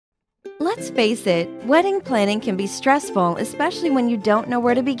Let's face it, wedding planning can be stressful, especially when you don't know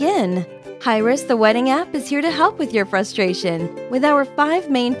where to begin. Hyris, the wedding app, is here to help with your frustration. With our 5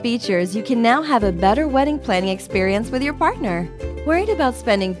 main features, you can now have a better wedding planning experience with your partner. Worried about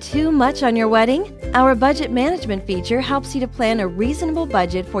spending too much on your wedding? Our budget management feature helps you to plan a reasonable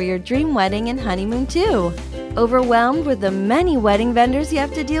budget for your dream wedding and honeymoon too. Overwhelmed with the many wedding vendors you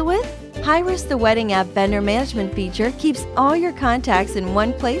have to deal with? Hyris, the wedding app vendor management feature, keeps all your contacts in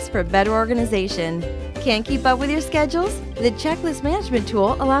one place for better organization. Can't keep up with your schedules? The checklist management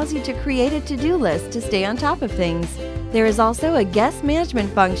tool allows you to create a to-do list to stay on top of things. There is also a guest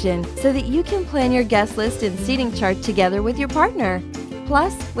management function so that you can plan your guest list and seating chart together with your partner.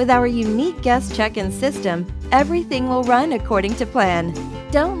 Plus, with our unique guest check-in system, everything will run according to plan.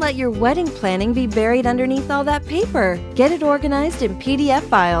 Don't let your wedding planning be buried underneath all that paper. Get it organized in PDF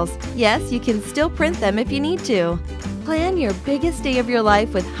files. Yes, you can still print them if you need to. Plan your biggest day of your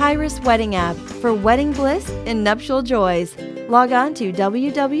life with Hyris Wedding App for wedding bliss and nuptial joys. Log on to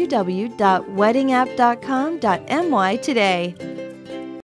www.weddingapp.com.my today.